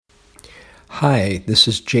Hi, this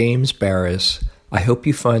is James Baraz. I hope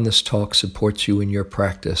you find this talk supports you in your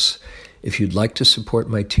practice. If you'd like to support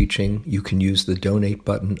my teaching, you can use the donate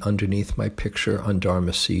button underneath my picture on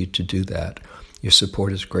Dharma Seed to do that. Your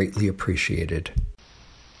support is greatly appreciated.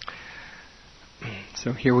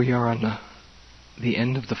 So here we are on the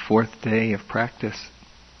end of the fourth day of practice.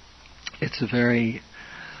 It's a very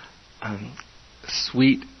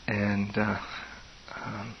sweet and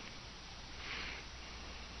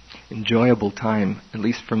enjoyable time, at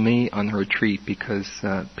least for me, on the retreat, because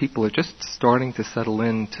people are just starting to settle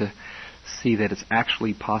in to see that it's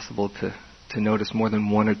actually possible to notice more than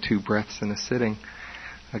one or two breaths in a sitting.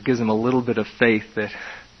 It gives them a little bit of faith that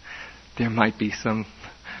there might be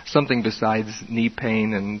something besides knee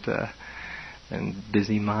pain and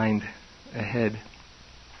busy mind ahead.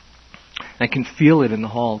 I can feel it in the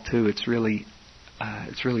hall too. It's really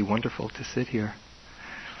wonderful to sit here.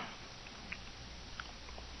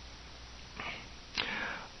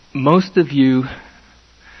 Most of you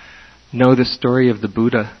know the story of the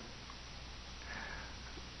Buddha,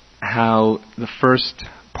 how the first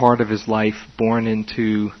part of his life, born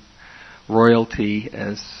into royalty,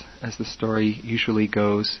 as the story usually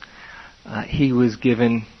goes, he was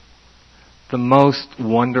given the most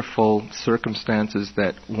wonderful circumstances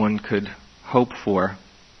that one could hope for,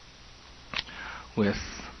 with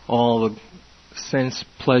all the sense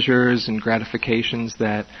pleasures and gratifications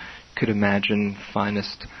that could imagine,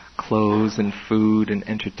 finest clothes and food and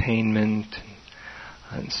entertainment,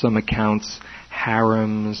 and some accounts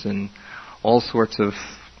harems and all sorts of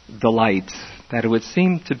delights, that it would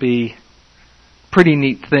seem to be a pretty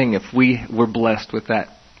neat thing if we were blessed with that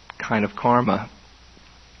kind of karma.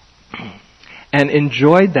 And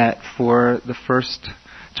enjoyed that for the first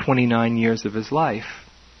 29 years of his life.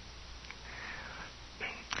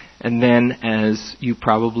 And then, as you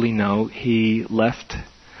probably know, he left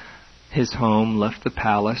his home, left the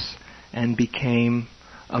palace, and became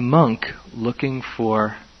a monk looking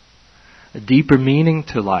for a deeper meaning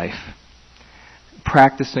to life,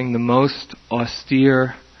 practicing the most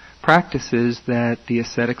austere practices that the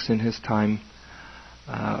ascetics in his time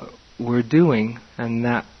were doing, and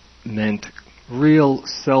that meant real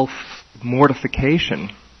self-mortification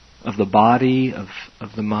of the body, of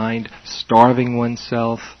the mind, starving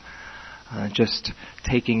oneself, just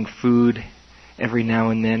taking food every now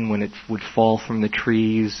and then when it would fall from the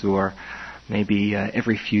trees, or maybe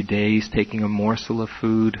every few days taking a morsel of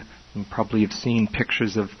food. You probably have seen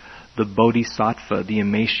pictures of the bodhisattva, the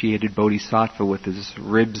emaciated bodhisattva with his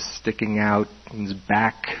ribs sticking out, and his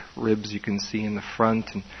back ribs you can see in the front,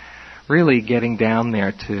 and really getting down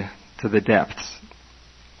there to the depths.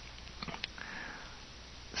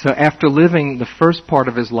 So after living the first part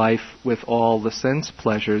of his life with all the sense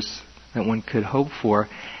pleasures that one could hope for,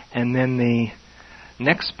 and then the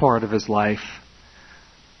next part of his life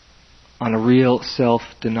on a real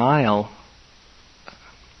self-denial,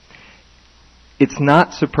 it's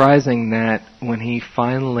not surprising that when he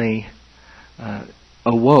finally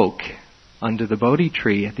awoke under the Bodhi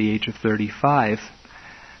tree at the age of 35,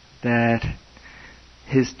 that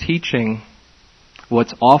his teaching,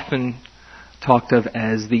 what's often talked of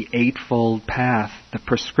as the Eightfold Path, the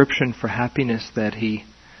prescription for happiness that he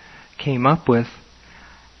came up with,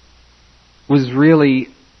 was really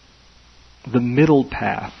the middle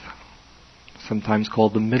path, sometimes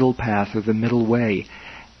called the middle path or the middle way.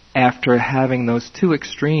 After having those two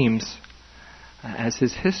extremes as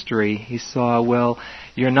his history, he saw, well,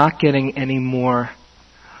 you're not getting any more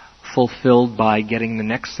fulfilled by getting the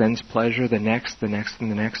next sense pleasure, the next, and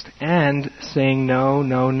the next, and saying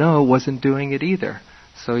no wasn't doing it either.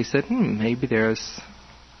 So he said, maybe there's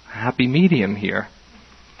a happy medium here.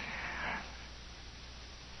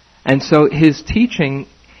 And so his teaching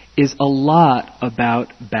is a lot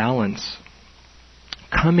about balance,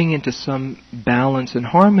 coming into some balance and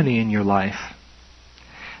harmony in your life.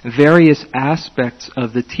 Various aspects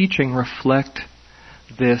of the teaching reflect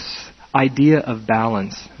this idea of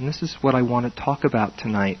balance. And this is what I want to talk about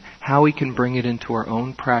tonight, how we can bring it into our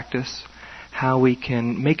own practice, how we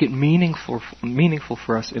can make it meaningful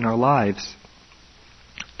for us in our lives.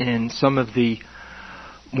 In some of the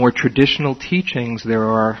more traditional teachings, there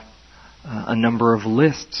are a number of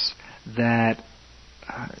lists that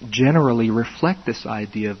generally reflect this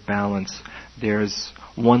idea of balance. There's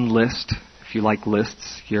one list. If you like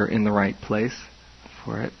lists, you're in the right place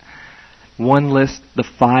for it. One list, the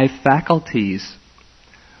 5 faculties,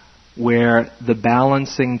 where the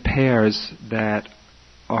balancing pairs that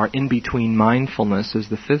are in between mindfulness is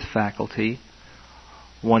the 5th faculty.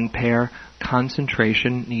 One pair,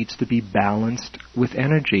 concentration, needs to be balanced with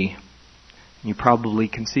energy. You probably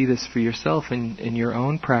can see this for yourself in your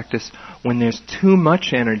own practice. When there's too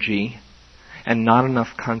much energy and not enough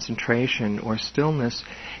concentration or stillness,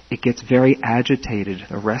 it gets very agitated,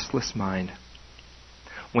 a restless mind.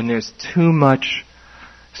 When there's too much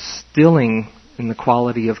stilling in the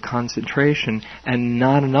quality of concentration and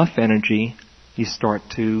not enough energy, you start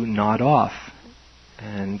to nod off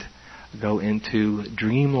and go into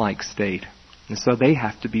dreamlike state. And so they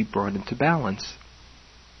have to be brought into balance.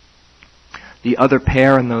 The other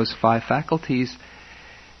pair in those 5 faculties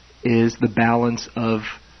is the balance of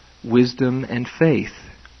wisdom and faith.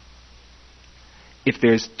 If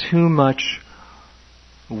there's too much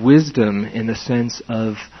wisdom in the sense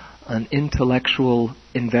of an intellectual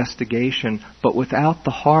investigation, but without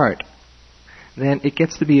the heart, then it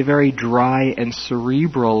gets to be a very dry and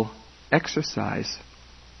cerebral exercise.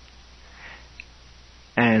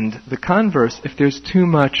 And the converse, if there's too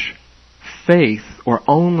much faith, or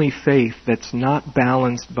only faith that's not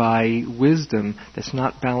balanced by wisdom, that's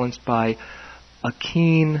not balanced by a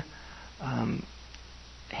keen,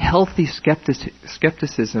 healthy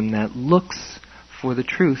skepticism that looks for the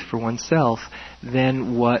truth for oneself,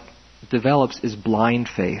 then what develops is blind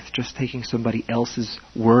faith, just taking somebody else's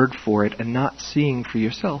word for it and not seeing for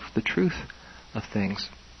yourself the truth of things.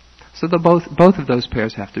 So both of those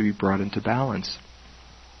pairs have to be brought into balance.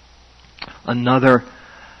 Another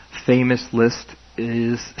famous list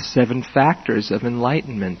is 7 factors of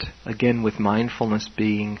enlightenment. Again, with mindfulness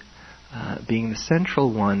being the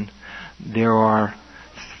central one, there are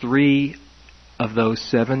 3 of those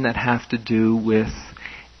 7 that have to do with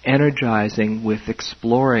energizing, with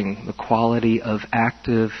exploring the quality of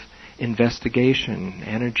active investigation,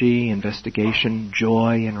 energy, investigation,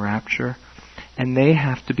 joy, and rapture. And they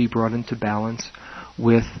have to be brought into balance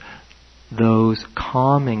with those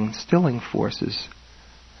calming, stilling forces,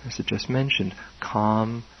 as I just mentioned,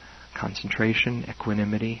 calm, concentration,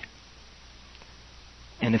 equanimity.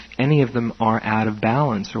 And if any of them are out of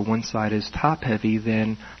balance or one side is top-heavy,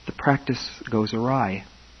 then the practice goes awry.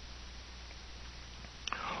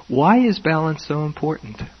 Why is balance so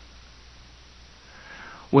important?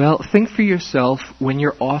 Well, think for yourself, when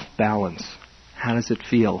you're off balance, how does it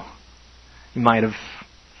feel? You might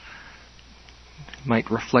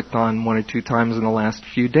reflect on 1 or 2 times in the last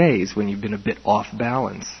few days when you've been a bit off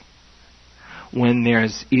balance. When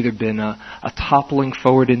there's either been a toppling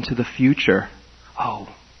forward into the future,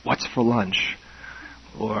 oh, what's for lunch?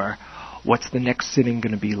 Or what's the next sitting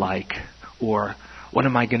going to be like? Or what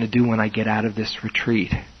am I going to do when I get out of this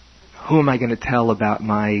retreat? Who am I going to tell about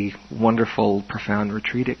my wonderful, profound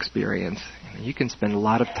retreat experience? You can spend a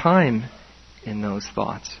lot of time in those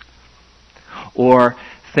thoughts. Or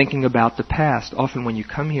thinking about the past. Often when you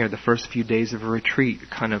come here, the first few days of a retreat,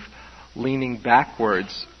 kind of leaning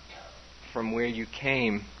backwards from where you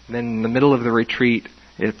came. Then in the middle of the retreat,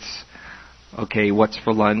 it's, okay, what's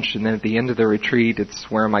for lunch? And then at the end of the retreat, it's,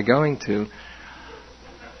 where am I going to?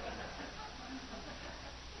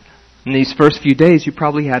 In these first few days, you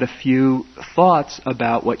probably had a few thoughts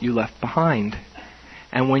about what you left behind.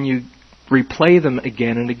 And when you replay them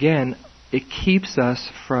again and again, it keeps us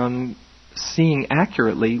from seeing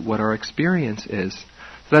accurately what our experience is.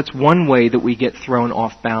 So that's one way that we get thrown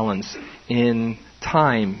off balance in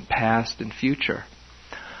time, past and future.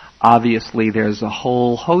 Obviously, there's a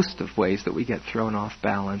whole host of ways that we get thrown off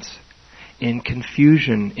balance. In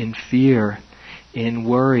confusion, in fear, in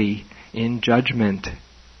worry, in judgment.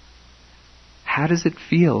 How does it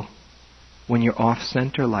feel when you're off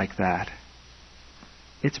center like that?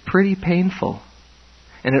 It's pretty painful.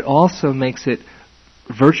 And it also makes it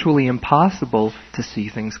virtually impossible to see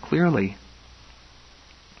things clearly.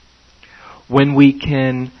 When we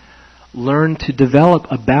can learn to develop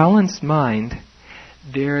a balanced mind,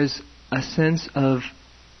 there's a sense of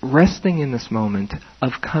resting in this moment,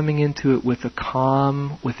 of coming into it with a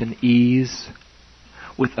calm, with an ease,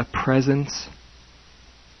 with a presence.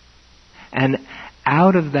 And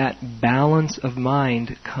out of that balance of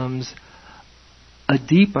mind comes a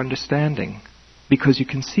deep understanding, because you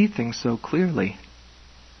can see things so clearly.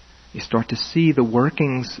 You start to see the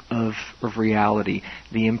workings of reality,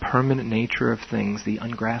 the impermanent nature of things, the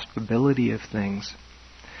ungraspability of things.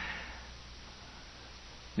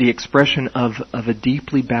 The expression of a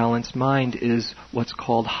deeply balanced mind is what's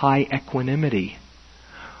called high equanimity.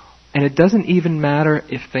 And it doesn't even matter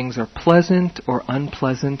if things are pleasant or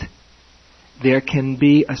unpleasant. There can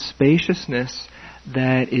be a spaciousness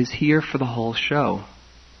that is here for the whole show.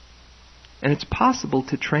 And it's possible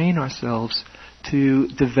to train ourselves to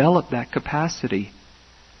develop that capacity.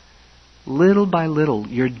 Little by little,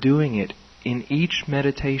 you're doing it in each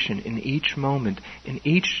meditation, in each moment, in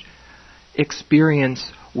each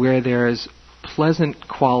experience where there's pleasant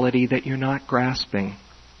quality that you're not grasping.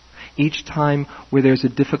 Each time where there's a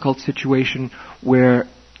difficult situation where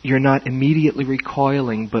you're not immediately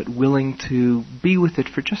recoiling, but willing to be with it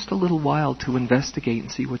for just a little while to investigate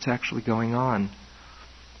and see what's actually going on.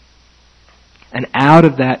 And out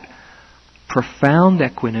of that profound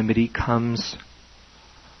equanimity comes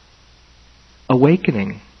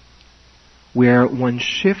awakening, where one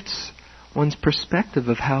shifts one's perspective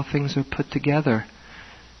of how things are put together.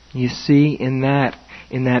 You see in that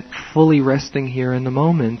fully resting here in the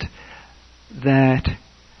moment, that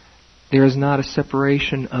there is not a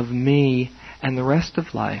separation of me and the rest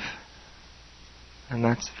of life. And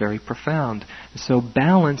that's very profound. So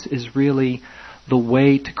balance is really the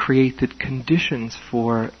way to create the conditions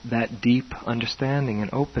for that deep understanding and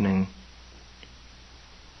opening.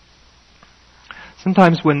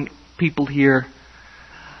 Sometimes when people hear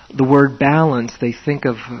the word balance, they think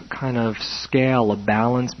of a kind of scale, a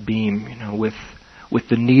balance beam, with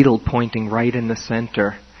the needle pointing right in the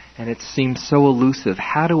center. And it seems so elusive.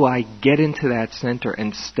 How do I get into that center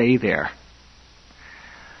and stay there?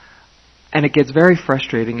 And it gets very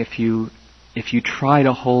frustrating if you try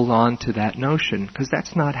to hold on to that notion, because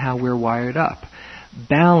that's not how we're wired up.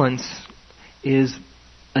 Balance is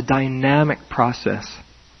a dynamic process.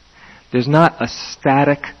 There's not a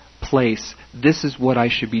static place. This is what I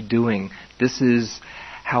should be doing. This is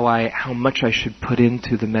how much I should put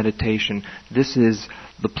into the meditation. This is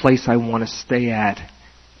the place I want to stay at.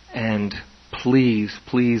 And please,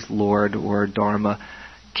 Lord or Dharma,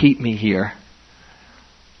 keep me here.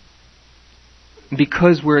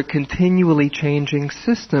 Because we're a continually changing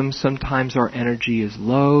system, sometimes our energy is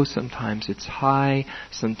low, sometimes it's high,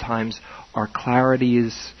 sometimes our clarity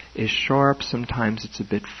is sharp, sometimes it's a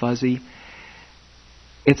bit fuzzy.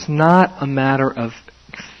 It's not a matter of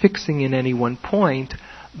fixing in any one point,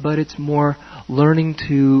 but it's more learning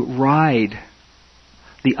to ride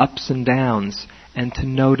the ups and downs and to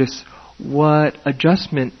notice what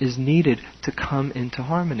adjustment is needed to come into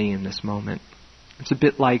harmony in this moment. It's a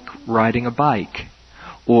bit like riding a bike,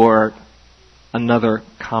 or another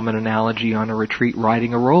common analogy on a retreat,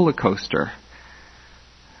 riding a roller coaster.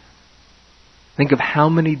 Think of how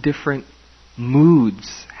many different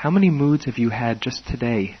moods. How many moods have you had just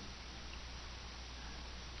today?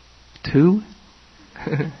 2?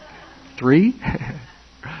 3?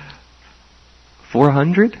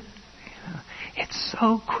 400? It's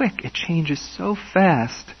so quick. It changes so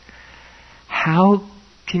fast. How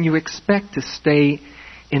can you expect to stay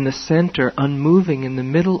in the center, unmoving in the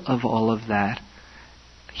middle of all of that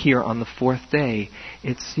here on the 4th day?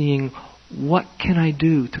 It's seeing, what can I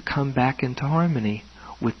do to come back into harmony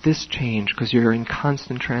with this change, because you're in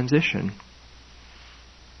constant transition.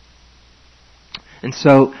 And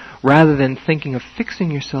so, rather than thinking of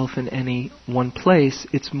fixing yourself in any one place,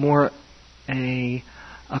 it's more a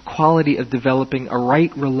quality of developing a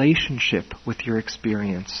right relationship with your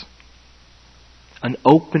experience. An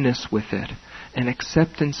openness with it, an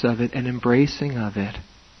acceptance of it, an embracing of it,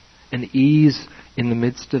 an ease in the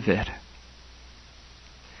midst of it.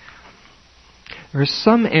 There are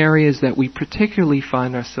some areas that we particularly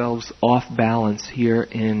find ourselves off balance here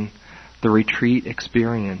in the retreat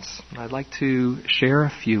experience. I'd like to share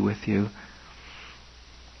a few with you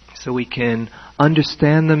so we can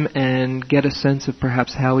understand them and get a sense of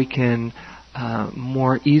perhaps how we can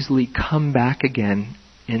more easily come back again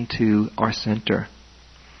into our center.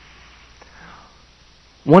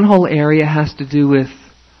 One whole area has to do with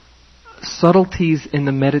subtleties in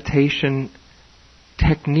the meditation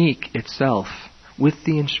technique itself. With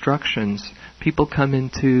the instructions, people come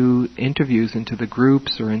into interviews, into the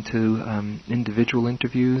groups or into individual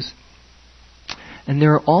interviews, and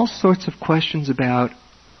there are all sorts of questions about,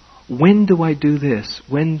 when do I do this?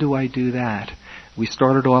 When do I do that? We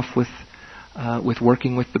started off with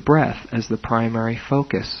working with the breath as the primary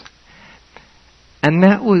focus. And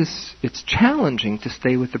it's challenging to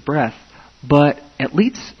stay with the breath, but at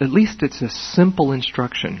least it's a simple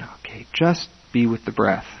instruction. Okay, just be with the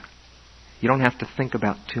breath. You don't have to think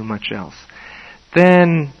about too much else.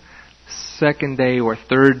 Then, 2nd day or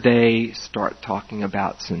 3rd day, start talking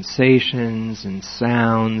about sensations and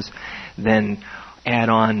sounds, then add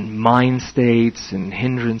on mind states and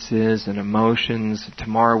hindrances and emotions.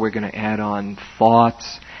 Tomorrow we're going to add on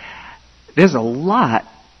thoughts. There's a lot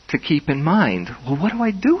to keep in mind. Well, what do I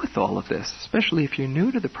do with all of this? Especially if you're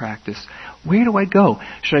new to the practice. Where do I go?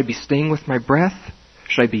 Should I be staying with my breath?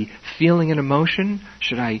 Should I be feeling an emotion?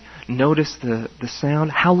 Should I notice the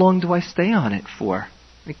sound? How long do I stay on it for?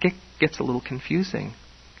 It gets a little confusing.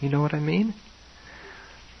 You know what I mean?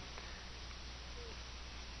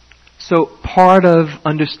 So part of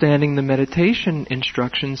understanding the meditation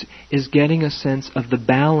instructions is getting a sense of the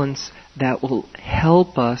balance that will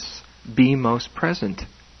help us be most present.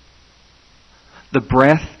 The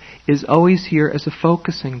breath is always here as a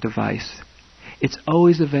focusing device. It's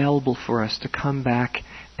always available for us to come back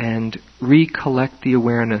and recollect the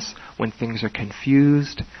awareness when things are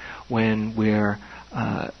confused, when we're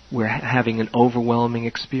having an overwhelming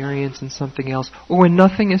experience in something else, or when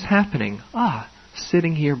nothing is happening.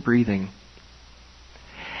 Sitting here breathing.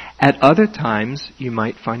 At other times, you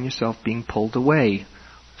might find yourself being pulled away.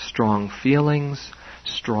 Strong feelings,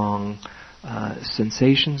 strong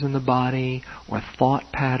sensations in the body, or thought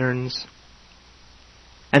patterns.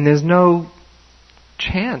 And there's no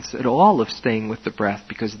chance at all of staying with the breath,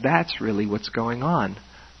 because that's really what's going on.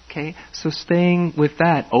 Okay? So staying with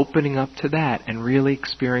that, opening up to that, and really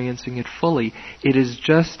experiencing it fully, it is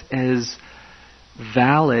just as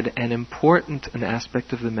valid and important an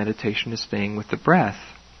aspect of the meditation as staying with the breath.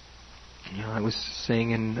 I was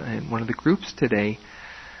saying in one of the groups today,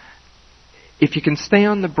 if you can stay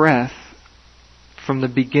on the breath from the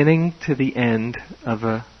beginning to the end of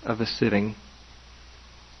a sitting,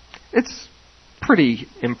 it's pretty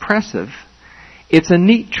impressive. It's a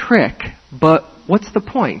neat trick, but what's the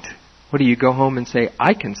point? What do you go home and say,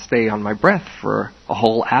 I can stay on my breath for a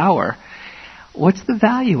whole hour? What's the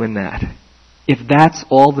value in that, if that's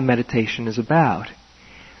all the meditation is about?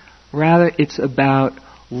 Rather, it's about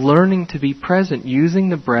learning to be present, using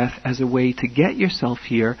the breath as a way to get yourself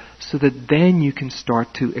here so that then you can start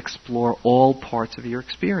to explore all parts of your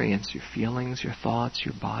experience, your feelings, your thoughts,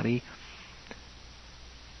 your body.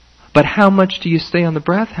 But how much do you stay on the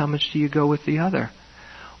breath? How much do you go with the other?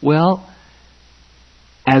 Well,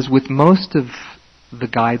 as with most of the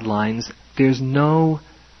guidelines, there's no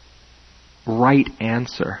right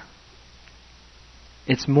answer.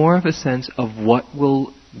 It's more of a sense of what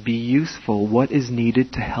will be useful, what is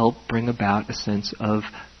needed to help bring about a sense of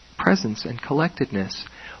presence and collectedness.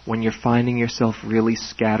 When you're finding yourself really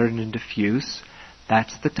scattered and diffuse,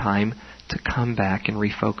 that's the time to come back and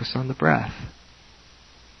refocus on the breath.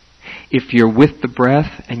 If you're with the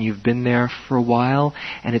breath and you've been there for a while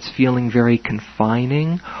and it's feeling very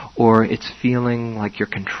confining, or it's feeling like you're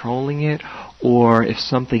controlling it, or if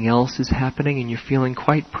something else is happening and you're feeling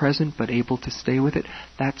quite present but able to stay with it,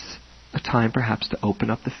 that's a time perhaps to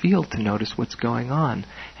open up the field to notice what's going on.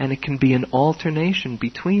 And it can be an alternation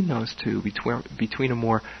between those two, between a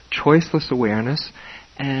more choiceless awareness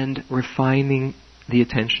and refining the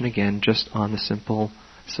attention again just on the simple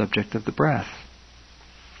subject of the breath.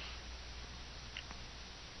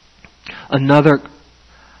 Another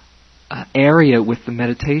area with the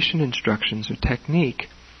meditation instructions or technique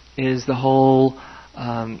is the whole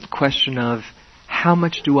question of how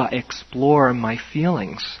much do I explore my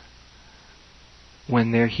feelings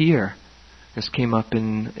when they're here. This came up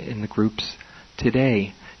in the groups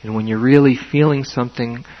today. And when you're really feeling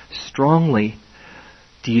something strongly,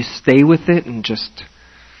 do you stay with it and just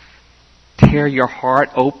tear your heart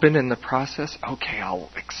open in the process? Okay, I'll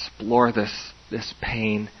explore this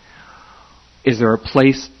pain. Is there a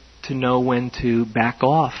place to know when to back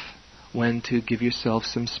off, when to give yourself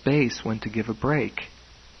some space, when to give a break?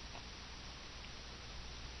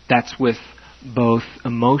 That's with both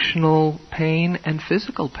emotional pain and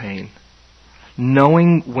physical pain.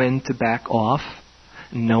 Knowing when to back off,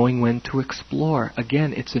 knowing when to explore.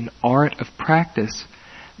 Again, it's an art of practice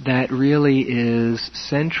that really is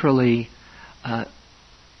centrally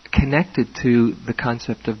connected to the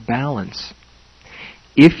concept of balance.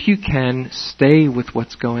 If you can stay with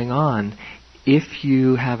what's going on, if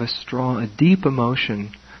you have a deep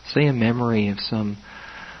emotion, say a memory of some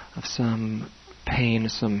pain,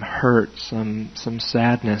 some hurt, some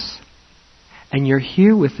sadness, and you're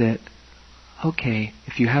here with it, okay,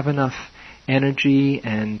 if you have enough energy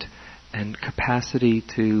and capacity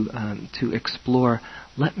to explore,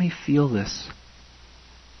 let me feel this.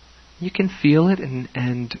 You can feel it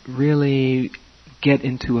and really get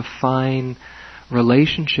into a fine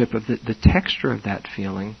relationship of the texture of that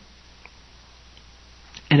feeling.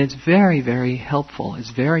 And it's very, very helpful.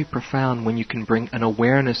 It's very profound when you can bring an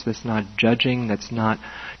awareness that's not judging, that's not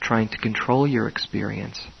trying to control your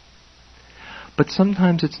experience. But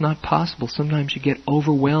sometimes it's not possible. Sometimes you get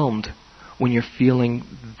overwhelmed when you're feeling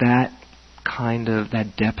that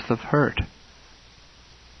depth of hurt.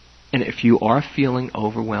 And if you are feeling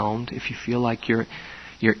overwhelmed, if you feel like you're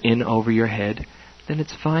in over your head, then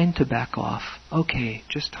it's fine to back off. Okay,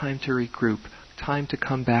 just time to regroup. Time to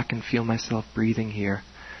come back and feel myself breathing here.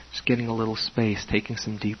 Just getting a little space, taking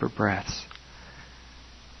some deeper breaths.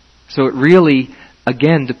 So it really,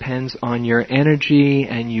 again, depends on your energy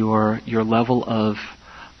and your level of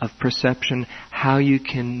of perception, how you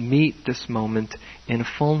can meet this moment in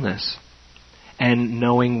fullness, and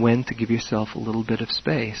knowing when to give yourself a little bit of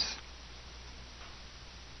space.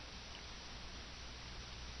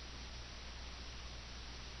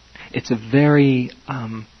 It's a very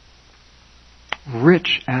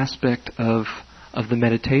rich aspect of the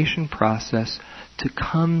meditation process to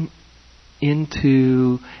come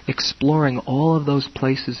into exploring all of those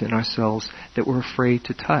places in ourselves that we're afraid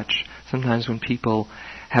to touch. Sometimes when people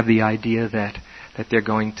have the idea that they're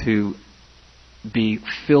going to be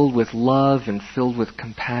filled with love and filled with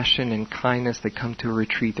compassion and kindness, they come to a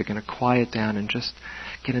retreat, they're going to quiet down and just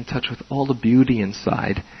get in touch with all the beauty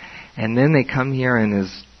inside. And then they come here and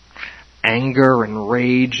there's anger and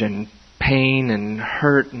rage and pain and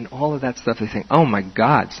hurt and all of that stuff. They think, oh my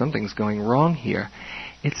God, something's going wrong here.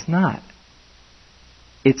 It's not.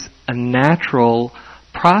 It's a natural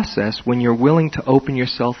process when you're willing to open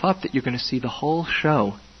yourself up that you're going to see the whole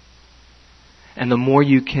show. And the more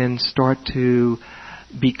you can start to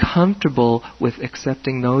be comfortable with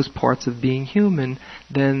accepting those parts of being human,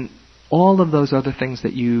 then all of those other things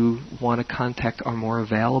that you want to contact are more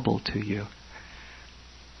available to you.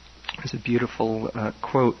 There's a beautiful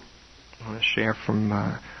quote I want to share from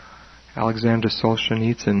Alexander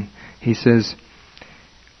Solzhenitsyn. He says,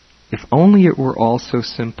 "If only it were all so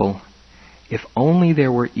simple. If only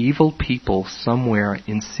there were evil people somewhere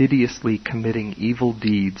insidiously committing evil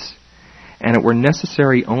deeds, and it were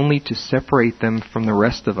necessary only to separate them from the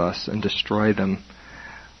rest of us and destroy them.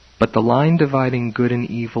 But the line dividing good and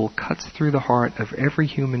evil cuts through the heart of every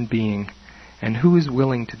human being, and who is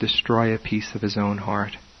willing to destroy a piece of his own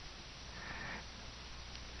heart?"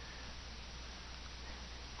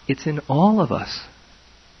 It's in all of us.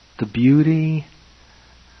 The beauty,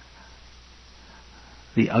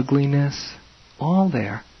 the ugliness, all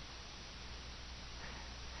there.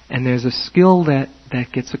 And there's a skill that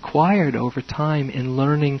gets acquired over time in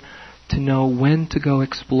learning to know when to go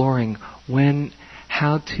exploring,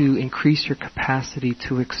 how to increase your capacity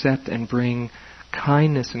to accept and bring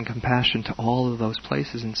kindness and compassion to all of those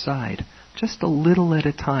places inside. Just a little at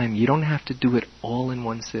a time. You don't have to do it all in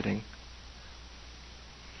one sitting.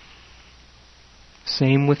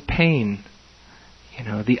 Same with pain.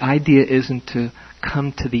 The idea isn't to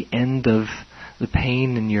come to the end of the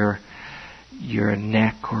pain in your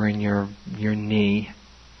neck or in your knee.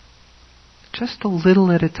 Just a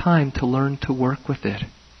little at a time to learn to work with it.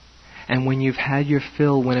 And when you've had your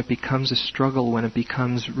fill, when it becomes a struggle, when it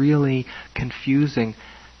becomes really confusing,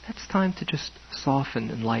 that's time to just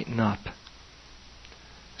soften and lighten up.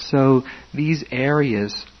 So these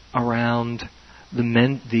areas around the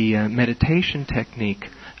meditation technique,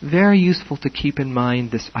 very useful to keep in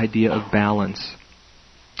mind this idea of balance.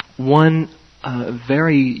 One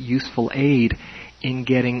very useful aid in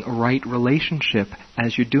getting a right relationship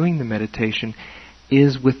as you're doing the meditation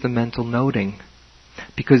is with the mental noting,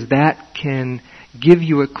 because that can give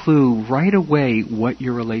you a clue right away what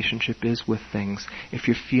your relationship is with things. If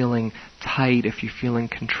you're feeling tight, if you're feeling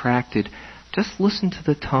contracted, just listen to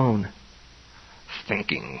the tone.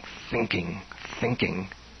 Thinking, thinking, thinking.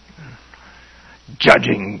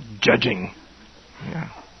 Judging, judging. Yeah.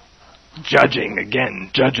 Judging again,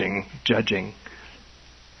 judging, judging.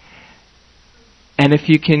 And if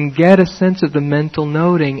you can get a sense of the mental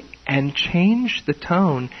noting and change the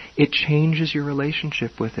tone, it changes your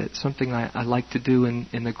relationship with it. Something I like to do in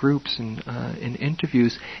the groups and in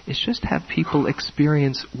interviews is just have people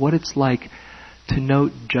experience what it's like to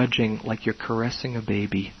note judging like you're caressing a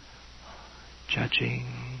baby. Judging,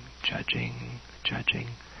 judging, judging.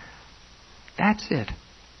 That's it.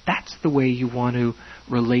 That's the way you want to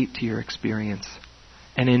relate to your experience.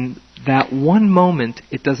 And in that one moment,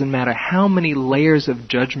 it doesn't matter how many layers of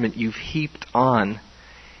judgment you've heaped on,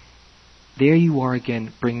 there you are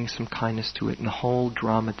again, bringing some kindness to it, and the whole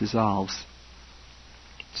drama dissolves.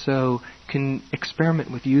 So you can experiment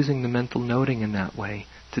with using the mental noting in that way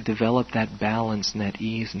to develop that balance and that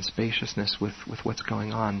ease and spaciousness with what's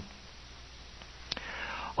going on.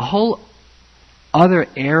 A whole other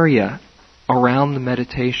area around the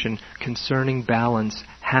meditation concerning balance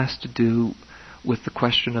has to do with the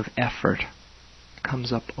question of effort. It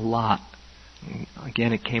comes up a lot.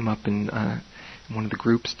 Again, it came up in one of the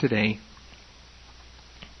groups today.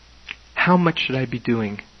 How much should I be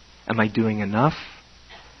doing? Am I doing enough?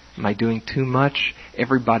 Am I doing too much?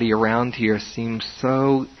 Everybody around here seems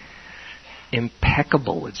so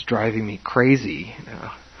impeccable. It's driving me crazy.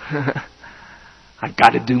 I've got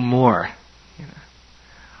to do more.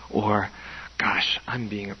 Or, gosh, I'm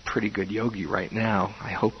being a pretty good yogi right now.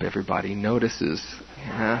 I hope everybody notices.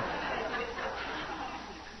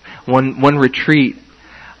 One retreat,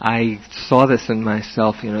 I saw this in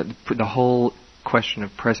myself, the whole question of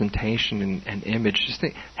presentation and image. Just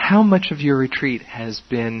think how much of your retreat has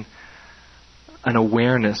been an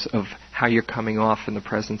awareness of how you're coming off in the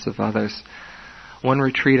presence of others. One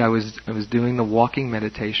retreat, I was doing the walking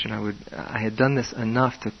meditation. I had done this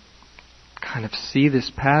enough to kind of see this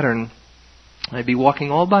pattern. I'd be walking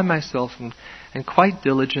all by myself and quite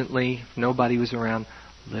diligently, if nobody was around,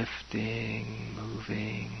 lifting,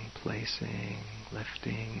 moving, placing,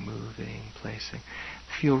 lifting, moving, placing.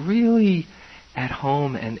 Feel really at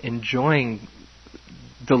home and enjoying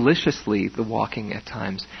deliciously the walking at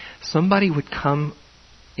times. Somebody would come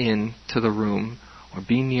into the room or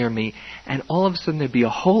be near me, and all of a sudden there'd be a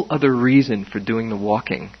whole other reason for doing the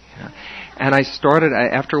walking. And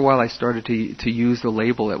after a while I started to use the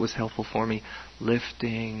label that was helpful for me.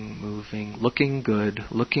 Lifting, moving, looking good,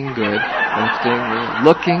 lifting,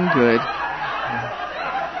 looking good.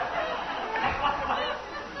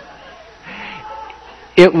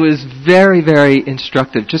 It was very, very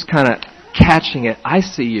instructive, just kind of catching it. I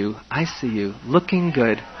see you, looking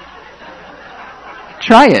good.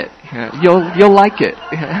 Try it. You'll like it.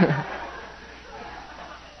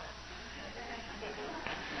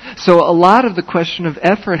 So a lot of the question of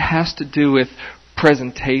effort has to do with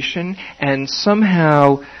presentation and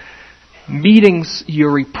somehow meeting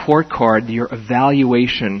your report card, your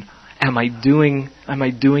evaluation. Am I doing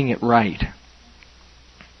it right?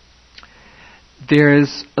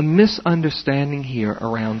 There's a misunderstanding here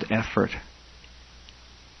around effort.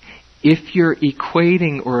 If you're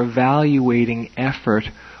equating or evaluating effort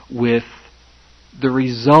with the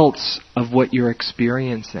results of what you're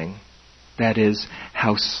experiencing, that is,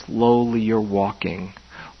 how slowly you're walking,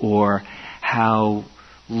 or how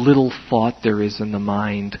little thought there is in the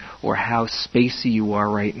mind, or how spacey you are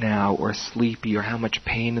right now, or sleepy, or how much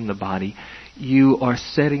pain in the body, you are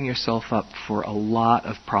setting yourself up for a lot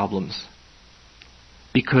of problems.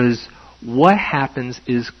 Because what happens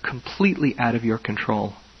is completely out of your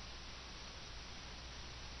control.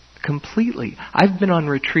 Completely. I've been on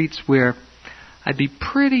retreats where I'd be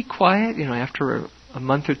pretty quiet, after a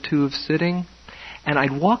month or two of sitting, and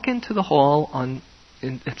I'd walk into the hall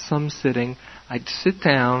at some sitting, I'd sit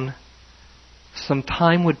down, some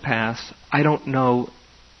time would pass, I don't know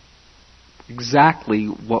exactly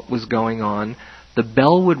what was going on, the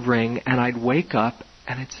bell would ring, and I'd wake up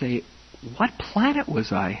and I'd say, what planet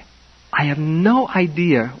was I? I have no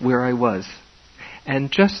idea where I was.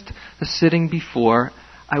 And just the sitting before,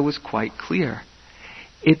 I was quite clear.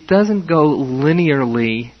 It doesn't go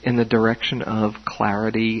linearly in the direction of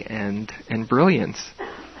clarity and brilliance.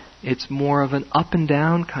 It's more of an up and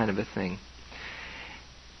down kind of a thing.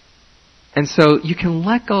 And so you can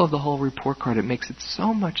let go of the whole report card. It makes it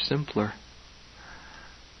so much simpler.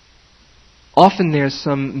 Often there's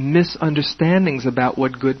some misunderstandings about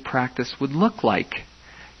what good practice would look like.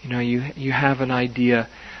 You have an idea,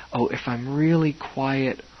 if I'm really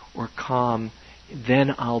quiet or calm,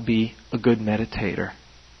 then I'll be a good meditator.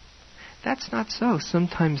 That's not so.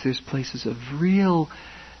 Sometimes there's places of real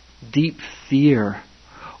deep fear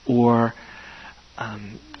or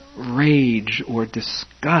rage or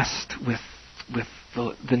disgust with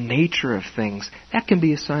the nature of things. That can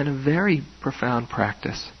be a sign of very profound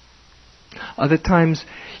practice. Other times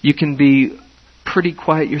you can be pretty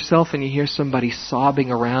quiet yourself and you hear somebody sobbing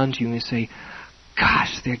around you and you say,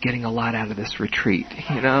 gosh, they're getting a lot out of this retreat,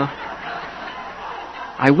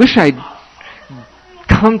 I wish I'd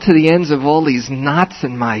come to the ends of all these knots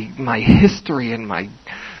in my history and my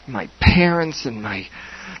parents and my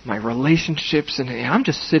relationships, and I'm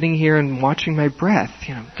just sitting here and watching my breath.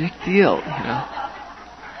 Big deal.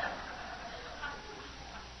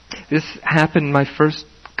 This happened my first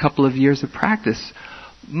couple of years of practice.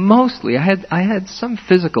 Mostly, I had some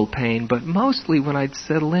physical pain, but mostly when I'd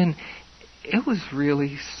settle in, it was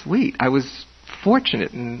really sweet. I was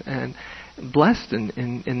fortunate and blessed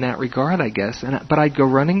in that regard, I guess. But I'd go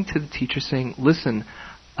running to the teacher saying, listen,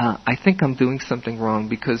 I think I'm doing something wrong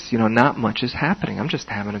because, not much is happening. I'm just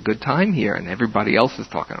having a good time here, and everybody else is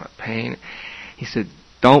talking about pain. He said,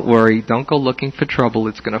 don't worry, don't go looking for trouble.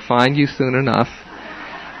 It's going to find you soon enough.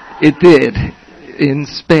 It did, in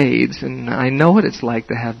spades, and I know what it's like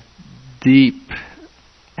to have deep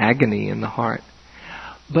agony in the heart.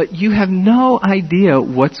 But you have no idea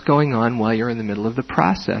what's going on while you're in the middle of the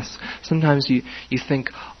process. Sometimes you think,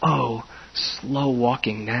 slow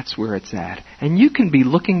walking, that's where it's at. And you can be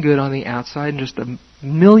looking good on the outside and just a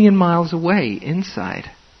million miles away inside.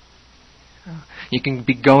 You can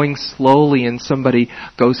be going slowly and somebody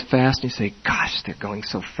goes fast and you say, gosh, they're going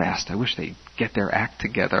so fast. I wish they'd get their act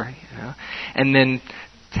together. And then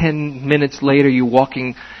 10 minutes later you're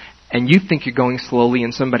walking and you think you're going slowly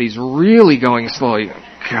and somebody's really going slow, you go,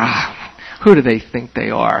 God, who do they think they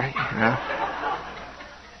are? You know?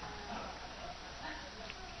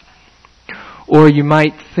 Or you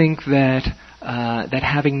might think that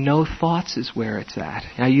having no thoughts is where it's at.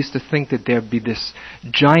 I used to think that there'd be this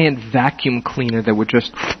giant vacuum cleaner that would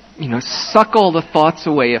just, suck all the thoughts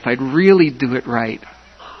away if I'd really do it right.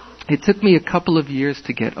 It took me a couple of years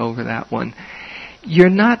to get over that one. You're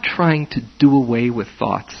not trying to do away with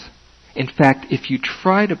thoughts. In fact, if you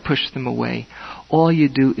try to push them away, all you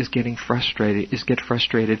do is get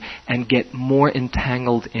frustrated and get more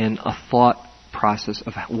entangled in a thought process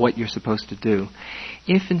of what you're supposed to do.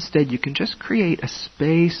 If instead you can just create a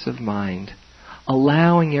space of mind,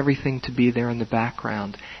 allowing everything to be there in the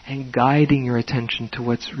background and guiding your attention to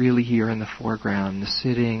what's really here in the foreground, the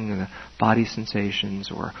sitting, the body sensations,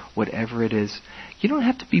 or whatever it is, you don't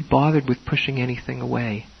have to be bothered with pushing anything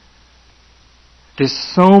away.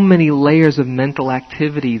 There's so many layers of mental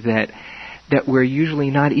activity that we're usually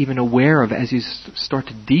not even aware of. As you start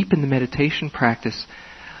to deepen the meditation practice,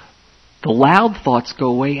 the loud thoughts go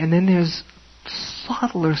away, and then there's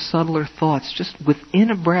subtler thoughts just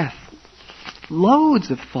within a breath.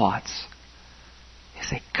 Loads of thoughts. You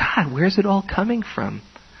say, God, where's it all coming from?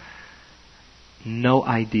 No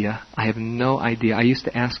idea. I have no idea. I used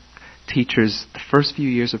to ask teachers, the first few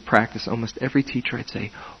years of practice, almost every teacher, I'd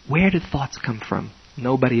say, where did thoughts come from?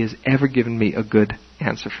 Nobody has ever given me a good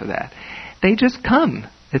answer for that. They just come.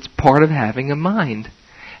 It's part of having a mind.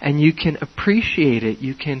 And you can appreciate it,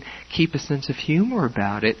 you can keep a sense of humor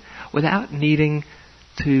about it without needing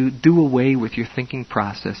to do away with your thinking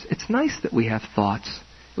process. It's nice that we have thoughts.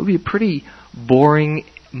 It would be a pretty boring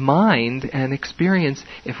mind and experience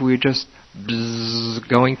if we were just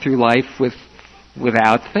going through life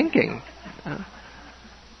without thinking.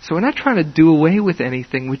 So we're not trying to do away with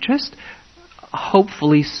anything, we're just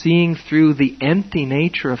hopefully seeing through the empty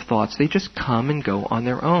nature of thoughts. They just come and go on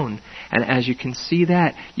their own. And as you can see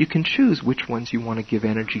that, you can choose which ones you want to give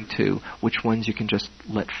energy to, which ones you can just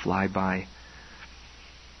let fly by.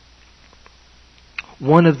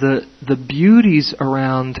 One of the beauties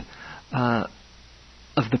around of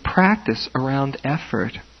the practice around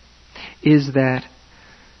effort is that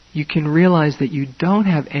you can realize that you don't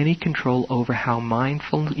have any control over how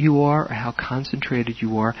mindful you are or how concentrated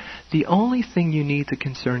you are. The only thing you need to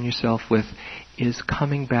concern yourself with is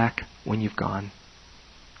coming back when you've gone.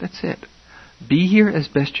 That's it. Be here as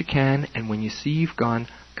best you can, and when you see you've gone,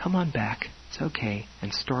 come on back. It's okay,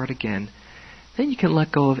 and start again. Then you can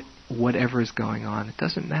let go of whatever is going on. It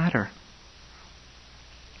doesn't matter.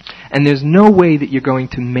 And there's no way that you're going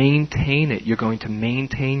to maintain it. You're going to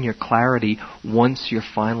maintain your clarity once you're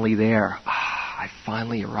finally there. I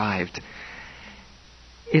finally arrived.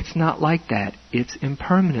 It's not like that. It's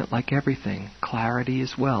impermanent like everything. Clarity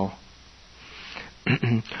as well.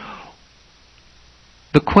 The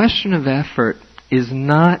question of effort is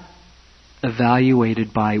not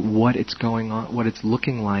evaluated by what it's going on, what it's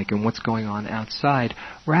looking like, and what's going on outside.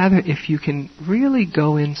 Rather, if you can really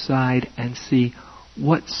go inside and see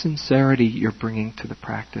what sincerity you're bringing to the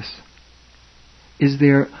practice. Is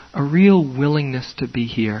there a real willingness to be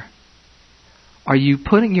here? Are you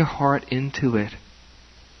putting your heart into it?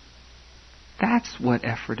 That's what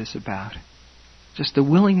effort is about. Just the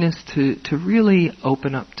willingness to really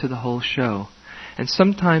open up to the whole show. And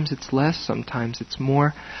sometimes it's less, sometimes it's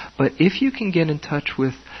more. But if you can get in touch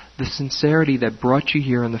with the sincerity that brought you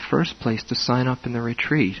here in the first place to sign up in the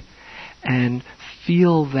retreat, and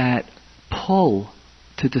feel that pull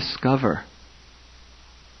to discover.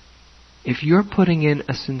 If you're putting in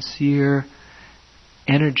a sincere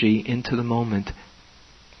energy into the moment,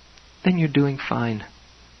 then you're doing fine.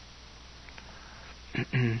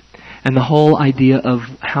 And the whole idea of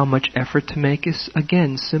how much effort to make is,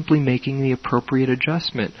 again, simply making the appropriate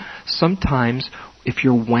adjustment. Sometimes, if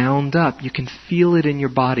you're wound up, you can feel it in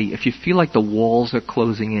your body. If you feel like the walls are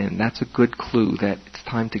closing in, that's a good clue that it's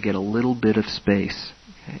time to get a little bit of space.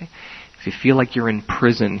 Okay? If you feel like you're in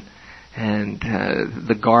prison and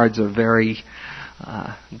the guards are very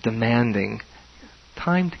demanding,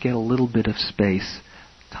 time to get a little bit of space,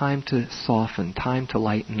 time to soften, time to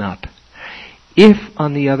lighten up. If,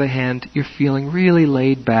 on the other hand, you're feeling really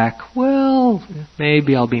laid back, well,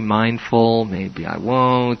 maybe I'll be mindful, maybe I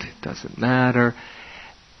won't, it doesn't matter.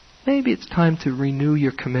 Maybe it's time to renew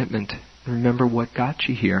your commitment. Remember what got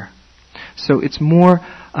you here. So it's more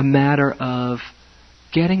a matter of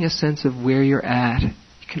getting a sense of where you're at.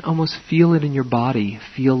 You can almost feel it in your body.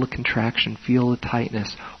 Feel the contraction, feel the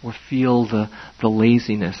tightness, or feel the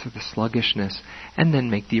laziness or the sluggishness, and then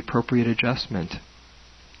make the appropriate adjustment.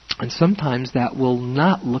 And sometimes that will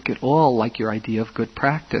not look at all like your idea of good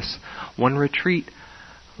practice. One retreat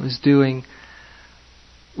I was doing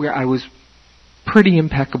where I was pretty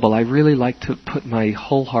impeccable. I really like to put my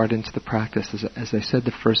whole heart into the practice, as I said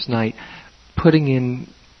the first night, putting in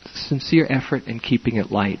sincere effort and keeping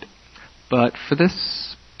it light. But for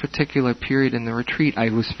this particular period in the retreat, I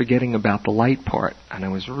was forgetting about the light part, and I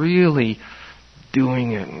was really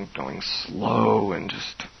doing it and going slow, and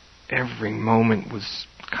just every moment was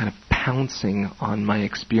kind of pouncing on my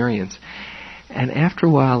experience. And after a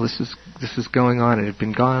while, this is going on. It had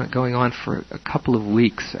been going on for a couple of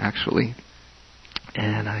weeks, actually.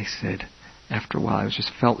 And I said, after a while, I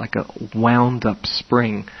just felt like a wound-up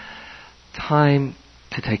spring. Time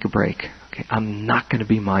to take a break. Okay, I'm not going to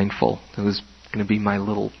be mindful. It was going to be my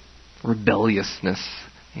little rebelliousness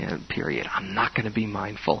period. I'm not going to be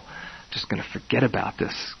mindful. Just going to forget about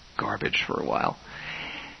this garbage for a while.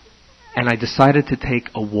 And I decided to take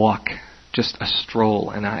a walk, just a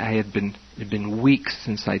stroll. And it had been weeks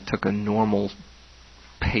since I took a normal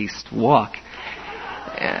paced walk.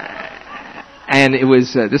 And it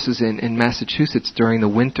was this was in Massachusetts during the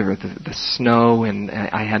winter, the snow, and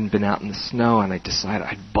I hadn't been out in the snow, and I decided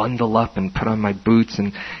I'd bundle up and put on my boots,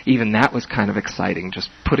 and even that was kind of exciting, just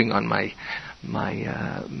putting on my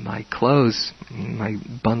clothes, my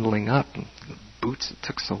bundling up. And the boots, it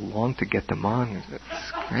took so long to get them on.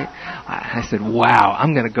 It's great. I said, wow,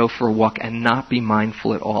 I'm going to go for a walk and not be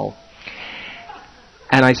mindful at all.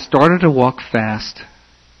 And I started to walk fast.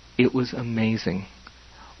 It was amazing.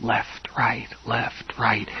 Left,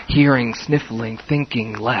 right, hearing, sniffling,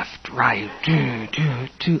 thinking, left, right,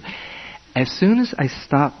 do. As soon as I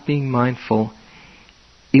stopped being mindful,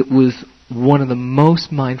 it was one of the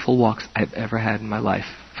most mindful walks I've ever had in my life.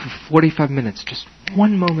 For 45 minutes, just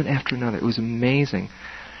one moment after another. It was amazing.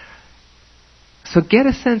 So get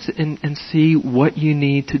a sense and see what you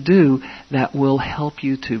need to do that will help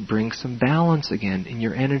you to bring some balance again in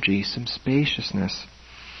your energy, some spaciousness.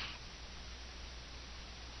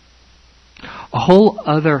 A whole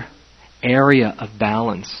other area of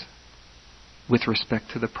balance with respect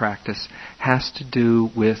to the practice has to do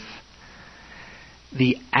with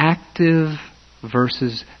the active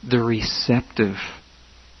versus the receptive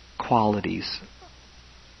qualities.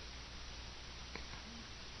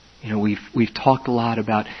 You know, we've talked a lot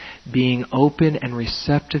about being open and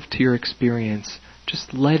receptive to your experience,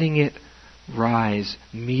 just letting it rise,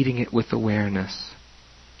 meeting it with awareness.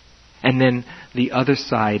 And then the other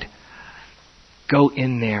side, go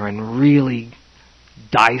in there and really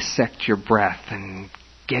dissect your breath and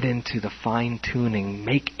get into the fine-tuning,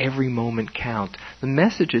 make every moment count. The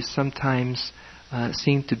messages sometimes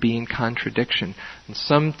seem to be in contradiction. And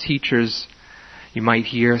some teachers you might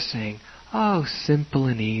hear saying, oh, simple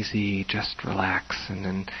and easy, just relax. And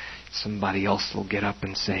then somebody else will get up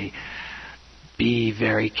and say, be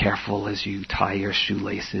very careful as you tie your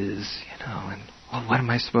shoelaces, and well, what am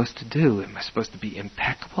I supposed to do? Am I supposed to be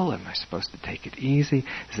impeccable? Am I supposed to take it easy?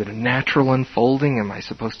 Is it a natural unfolding? Am I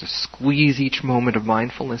supposed to squeeze each moment of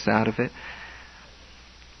mindfulness out of it?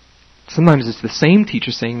 Sometimes it's the same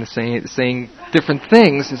teacher saying different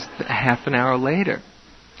things as half an hour later.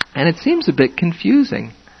 And it seems a bit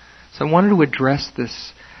confusing. So I wanted to address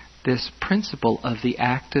this principle of the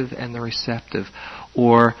active and the receptive.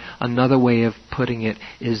 Or another way of putting it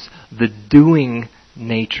is the doing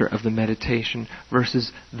nature of the meditation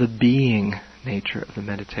versus the being nature of the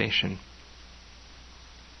meditation.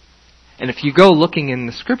 And if you go looking in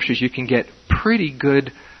the scriptures, you can get pretty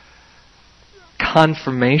good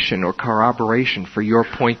confirmation or corroboration for your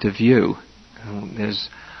point of view. There's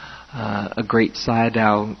a great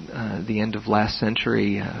Sayadaw, the end of last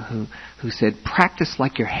century, who said, practice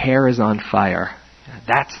like your hair is on fire.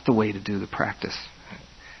 That's the way to do the practice.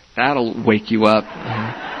 That'll wake you up.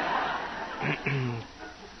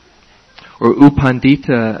 Or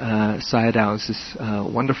Upandita Sayadaw is this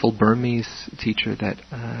wonderful Burmese teacher that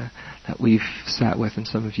we've sat with, and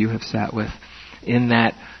some of you have sat with, in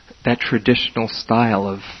that traditional style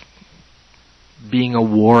of being a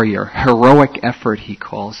warrior, heroic effort, he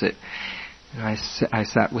calls it. And I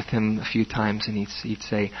sat with him a few times, and he'd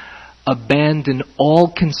say, abandon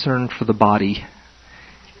all concern for the body.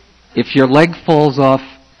 If your leg falls off,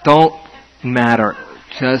 don't matter.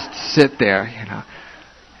 Just sit there,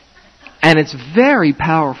 And it's very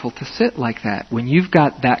powerful to sit like that. When you've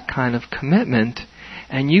got that kind of commitment,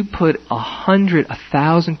 and you put 100,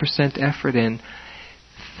 1,000% effort in,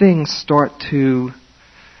 things start to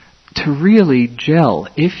really gel,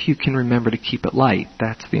 if you can remember to keep it light.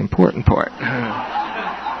 That's the important part.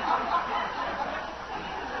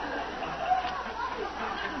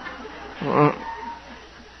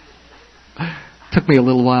 To took me a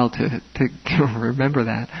little while to remember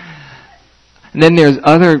that. And then there's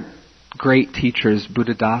other great teachers.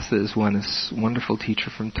 Buddhadasa is one, a wonderful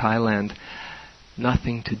teacher from Thailand.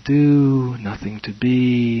 Nothing to do, nothing to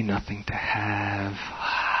be, nothing to have.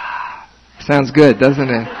 Sounds good, doesn't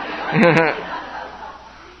it?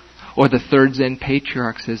 Or the third Zen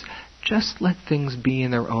patriarch says, just let things be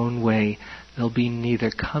in their own way. They'll be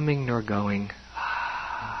neither coming nor going.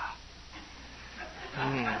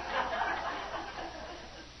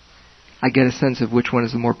 I get a sense of which one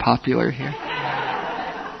is the more popular here.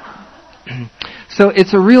 So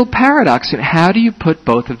it's a real paradox. How do you put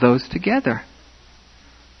both of those together?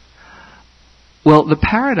 Well, the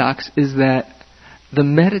paradox is that the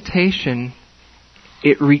meditation,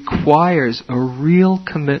 it requires a real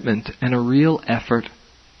commitment and a real effort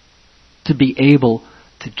to be able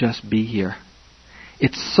to just be here.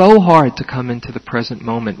 It's so hard to come into the present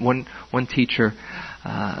moment. One teacher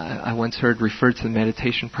I once heard referred to the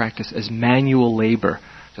meditation practice as manual labor.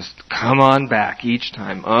 Just come on back each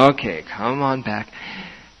time. Okay, come on back.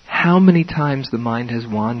 How many times the mind has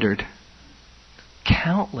wandered?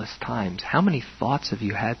 Countless times. How many thoughts have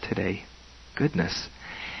you had today? Goodness.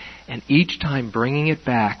 And each time bringing it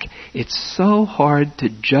back, it's so hard to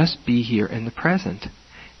just be here in the present.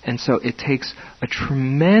 And so it takes a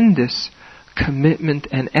tremendous commitment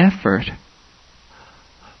and effort.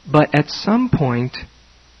 But at some point,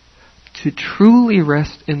 to truly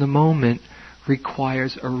rest in the moment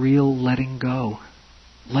requires a real letting go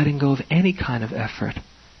of any kind of effort.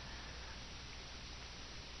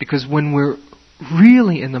 Because when we're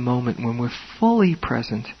really in the moment, when we're fully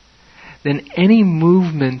present, then any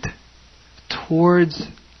movement towards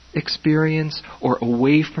experience or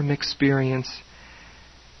away from experience,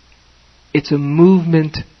 it's a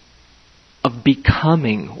movement of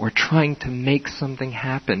becoming or trying to make something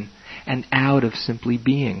happen and out of simply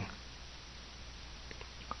being.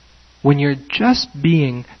 When you're just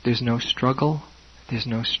being, there's no struggle, there's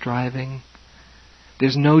no striving,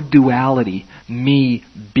 there's no duality, me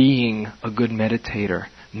being a good meditator,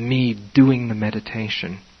 me doing the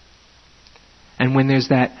meditation. And when there's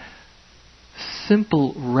that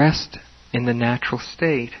simple rest in the natural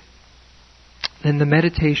state, then the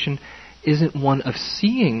meditation isn't one of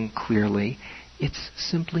seeing clearly, it's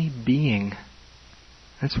simply being.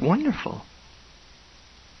 That's wonderful.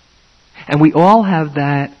 And we all have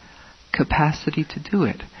that capacity to do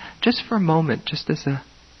it. Just for a moment, just as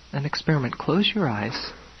an experiment, close your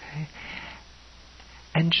eyes, okay,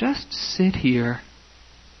 and just sit here.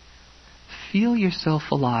 Feel yourself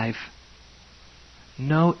alive.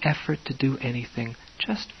 No effort to do anything.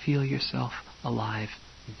 Just feel yourself alive,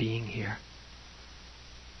 being here.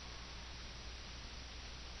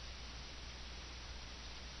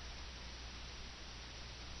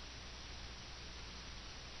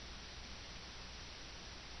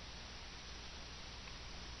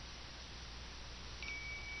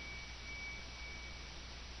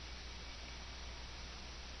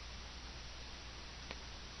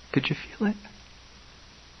 Could you feel it?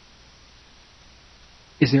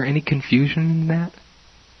 Is there any confusion in that?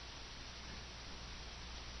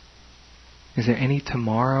 Is there any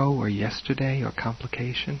tomorrow or yesterday or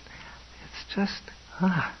complication? It's just,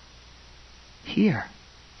 here,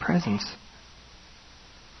 presence.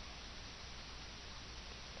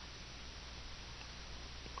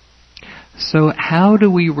 So how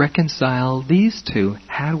do we reconcile these two?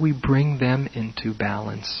 How do we bring them into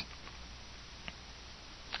balance?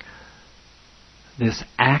 This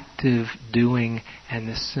active doing and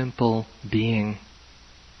this simple being.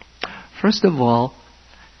 First of all,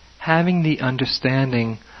 having the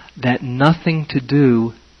understanding that nothing to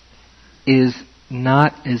do is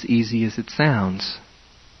not as easy as it sounds.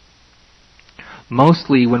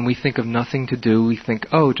 Mostly when we think of nothing to do, we think,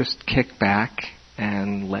 just kick back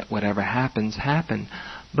and let whatever happens happen.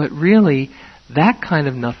 But really, that kind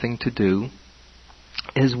of nothing to do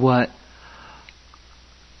is what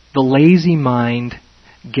the lazy mind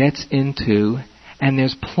gets into, and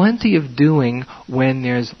there's plenty of doing when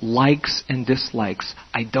there's likes and dislikes.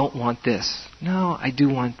 I don't want this. No, I do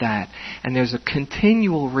want that. And there's a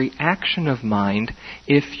continual reaction of mind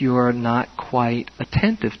if you're not quite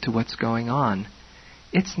attentive to what's going on.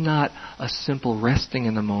 It's not a simple resting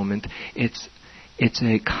in the moment. It's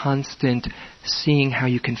a constant seeing how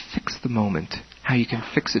you can fix the moment, how you can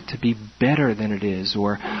fix it to be better than it is,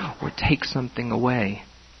 or take something away.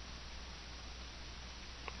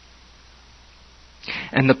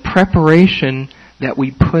 And the preparation that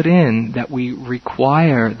we put in, that we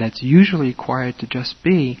require, that's usually required to just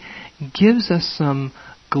be, gives us some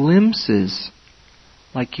glimpses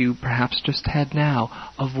like you perhaps just had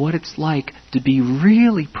now, of what it's like to be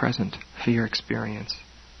really present for your experience.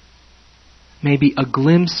 Maybe a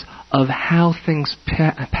glimpse of how things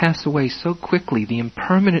pass away so quickly, the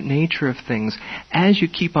impermanent nature of things. As you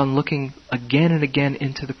keep on looking again and again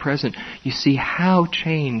into the present, you see how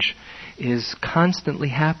change is constantly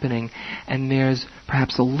happening, and there's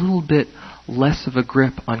perhaps a little bit less of a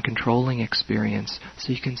grip on controlling experience,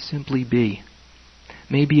 so you can simply be.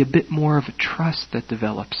 Maybe a bit more of a trust that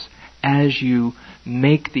develops as you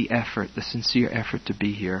make the effort, the sincere effort to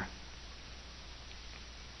be here.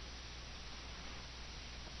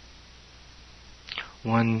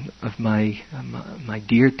 One of my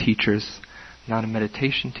dear teachers, not a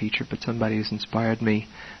meditation teacher, but somebody who's inspired me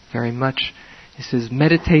very much, he says,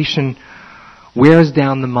 meditation wears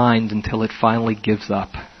down the mind until it finally gives up.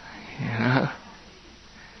 Yeah.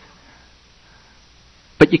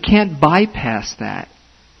 But you can't bypass that.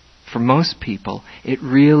 For most people, it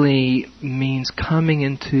really means coming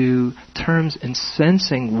into terms and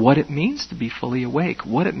sensing what it means to be fully awake,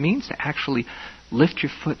 what it means to actually lift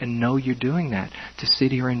your foot and know you're doing that, to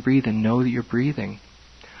sit here and breathe and know that you're breathing.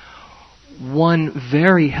 One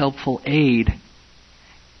very helpful aid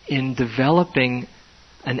in developing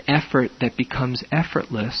an effort that becomes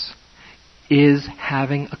effortless is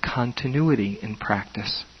having a continuity in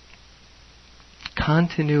practice.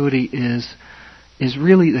 Continuity is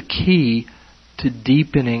really the key to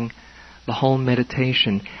deepening the whole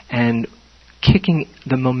meditation and kicking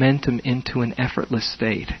the momentum into an effortless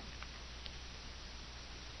state.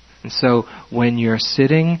 And so when you're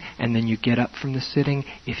sitting and then you get up from the sitting,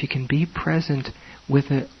 if you can be present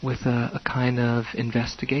with a kind of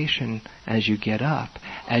investigation as you get up,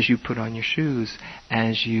 as you put on your shoes,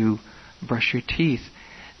 as you brush your teeth,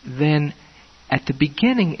 then at the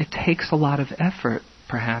beginning it takes a lot of effort,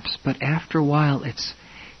 perhaps, but after a while it's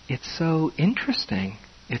so interesting.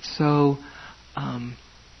 It's so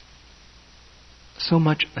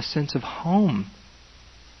much a sense of home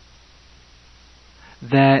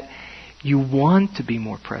that you want to be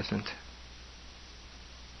more present.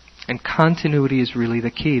 And continuity is really the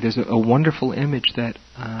key. There's a wonderful image that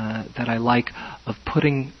I like of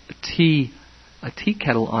putting a tea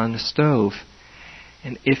kettle on the stove,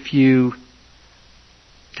 and if you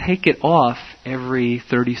take it off every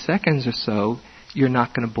 30 seconds or so, you're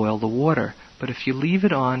not going to boil the water. But if you leave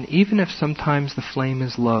it on, even if sometimes the flame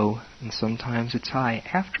is low and sometimes it's high,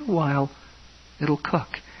 after a while it'll cook.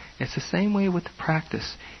 It's the same way with the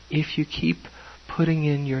practice. If you keep putting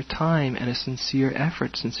in your time and a sincere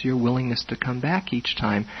effort, sincere willingness to come back each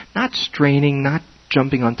time, not straining, not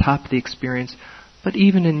jumping on top of the experience, but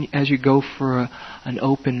even as you go for an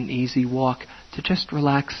open and easy walk, to just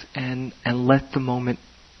relax and let the moment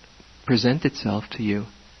present itself to you,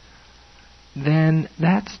 then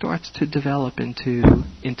that starts to develop into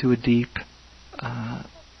a deep,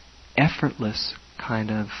 effortless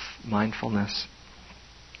kind of mindfulness.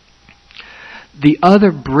 The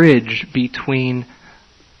other bridge between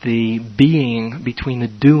the being, between the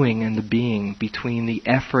doing and the being, between the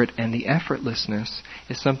effort and the effortlessness,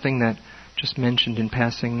 is something that just mentioned in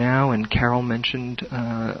passing now, and Carol mentioned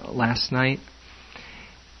last night.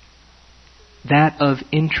 That of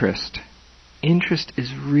interest. Interest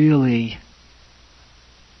is really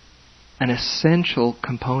an essential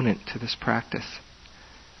component to this practice.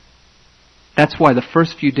 That's why the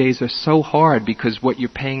first few days are so hard, because what you're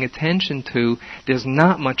paying attention to, there's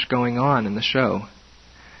not much going on in the show.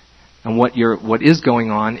 And what is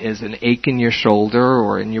going on is an ache in your shoulder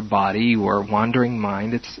or in your body or a wandering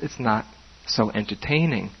mind. It's not so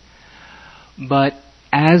entertaining. But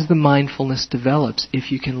as the mindfulness develops,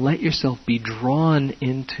 if you can let yourself be drawn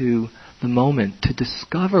into the moment to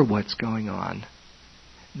discover what's going on,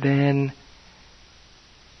 then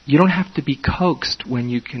you don't have to be coaxed when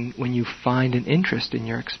you find an interest in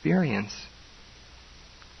your experience.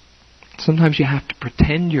 Sometimes you have to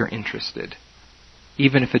pretend you're interested,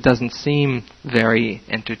 even if it doesn't seem very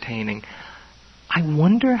entertaining. I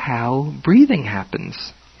wonder how breathing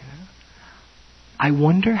happens. I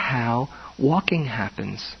wonder how walking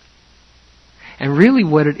happens. And really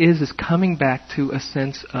what it is coming back to a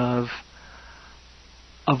sense of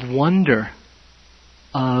wonder,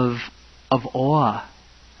 of awe,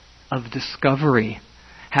 of discovery.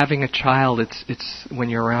 Having a child, it's when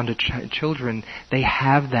you're around children, they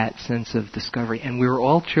have that sense of discovery. And we're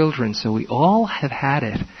all children, so we all have had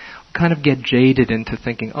it. We kind of get jaded into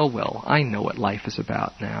thinking, oh well, I know what life is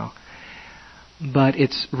about now. But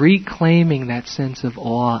it's reclaiming that sense of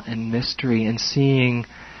awe and mystery and seeing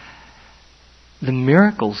the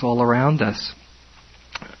miracles all around us.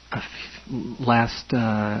 Last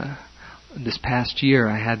this past year,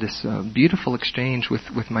 I had this beautiful exchange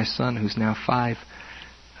with my son, who's now 5.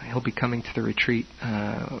 He'll be coming to the retreat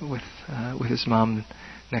with his mom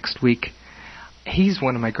next week. He's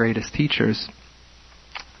one of my greatest teachers.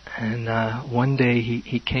 And one day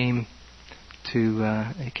he came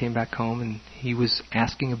back home, and he was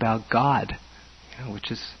asking about God,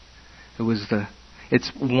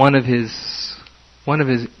 it's one of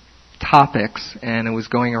his topics, and it was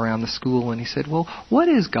going around the school. And he said, "Well, what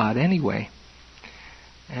is God anyway?"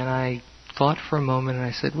 And I thought for a moment, and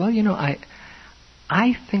I said, "Well,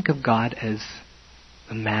 I think of God as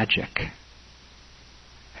the magic."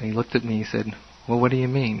 And he looked at me. He said, "Well, what do you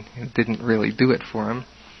mean?" It didn't really do it for him.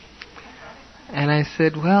 And I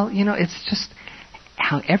said, "Well, it's just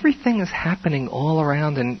how everything is happening all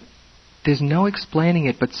around, and there's no explaining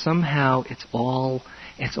it, but somehow it's all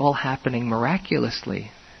happening miraculously."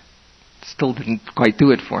 Still didn't quite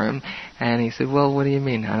do it for him. And he said, "Well, what do you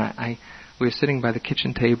mean?" And we were sitting by the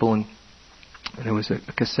kitchen table, and there was a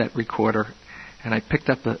cassette recorder, and I picked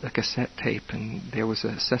up a cassette tape, and there was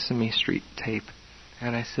a Sesame Street tape.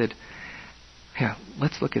 And I said, "Yeah,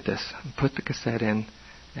 let's look at this." I put the cassette in,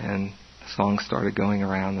 and the song started going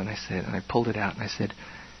around, and I pulled it out, and I said,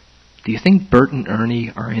 "Do you think Bert and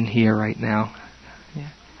Ernie are in here right now?"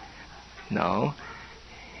 "Yeah." "No."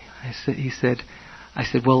 I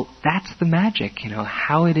said, "Well, that's the magic,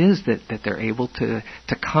 how it is that they're able to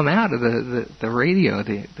come out of the radio,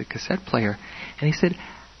 the cassette player." And he said,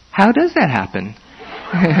 "How does that happen?"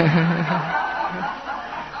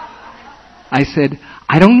 I said,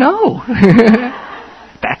 "I don't know."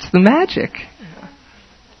 That's the magic.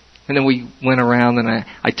 And then we went around, and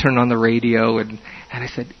I turned on the radio, and I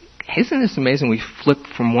said, "Isn't this amazing? We flipped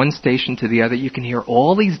from one station to the other. You can hear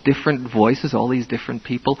all these different voices, all these different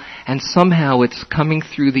people, and somehow it's coming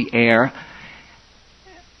through the air."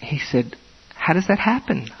 He said, "How does that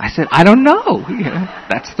happen?" I said, "I don't know."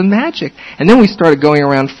 That's the magic. And then we started going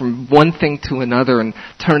around from one thing to another and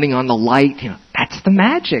turning on the light. That's the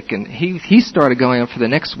magic. And he started going on for the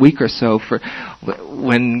next week or so for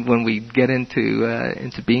when we get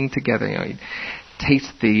into being together. He'd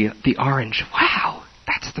taste the orange. "Wow,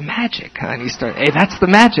 that's the magic." And he started, "Hey, that's the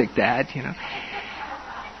magic, Dad."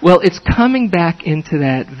 Well, it's coming back into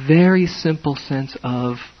that very simple sense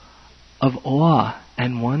of awe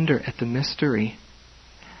and wonder at the mystery.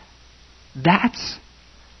 That's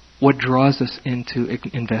what draws us into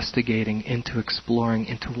investigating, into exploring,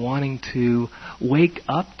 into wanting to wake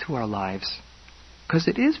up to our lives. Because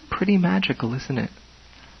it is pretty magical, isn't it?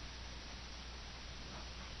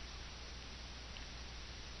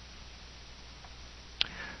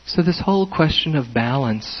 So this whole question of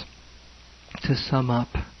balance, to sum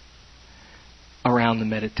up, around the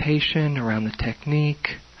meditation, around the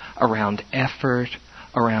technique, around effort,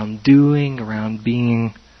 around doing, around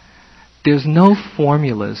being, there's no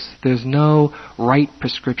formulas. There's no right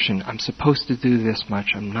prescription. I'm supposed to do this much.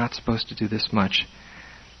 I'm not supposed to do this much.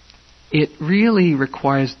 It really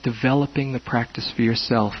requires developing the practice for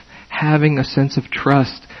yourself, having a sense of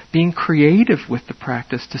trust, being creative with the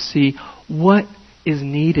practice to see what is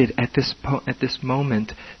needed at this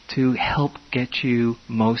moment to help get you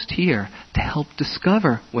most here, to help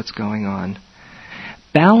discover what's going on.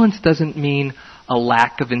 Balance doesn't mean a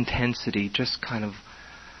lack of intensity, just kind of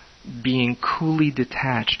being coolly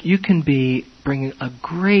detached. You can be bringing a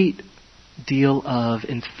great deal of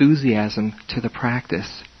enthusiasm to the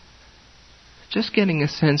practice. Just getting a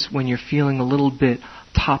sense when you're feeling a little bit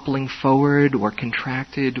toppling forward or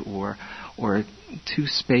contracted or too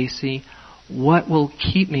spacey. What will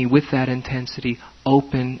keep me with that intensity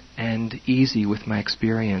open and easy with my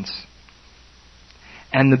experience?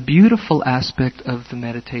 And the beautiful aspect of the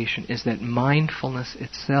meditation is that mindfulness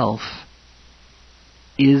itself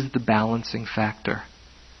is the balancing factor.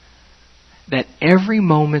 That every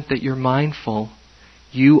moment that you're mindful,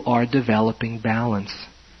 you are developing balance.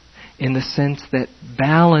 In the sense that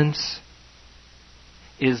balance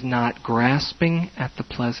is not grasping at the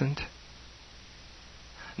pleasant,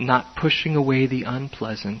 not pushing away the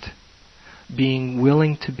unpleasant, being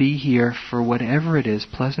willing to be here for whatever it is,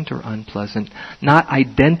 pleasant or unpleasant, not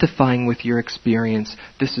identifying with your experience.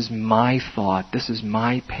 This is my thought, this is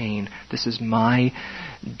my pain, this is my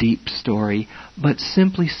deep story, but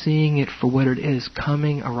simply seeing it for what it is,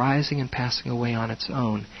 coming, arising, and passing away on its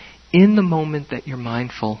own. In the moment that you're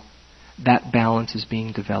mindful, that balance is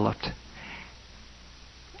being developed.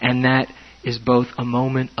 And that is both a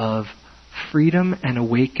moment of freedom and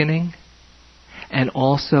awakening, and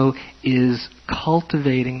also is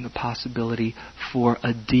cultivating the possibility for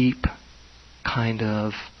a deep kind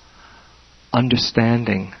of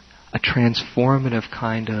understanding, a transformative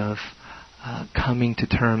kind of coming to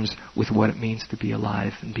terms with what it means to be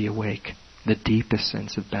alive and be awake. The deepest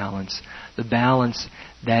sense of balance. The balance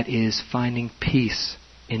that is finding peace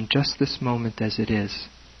in just this moment as it is.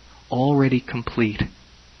 Already complete.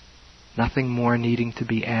 Nothing more needing to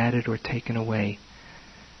be added or taken away.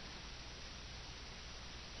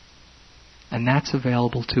 And that's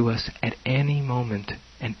available to us at any moment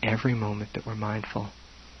and every moment that we're mindful.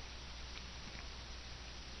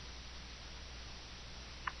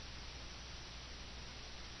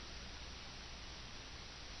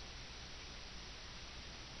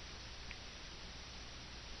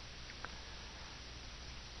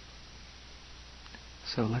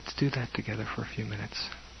 So let's do that together for a few minutes.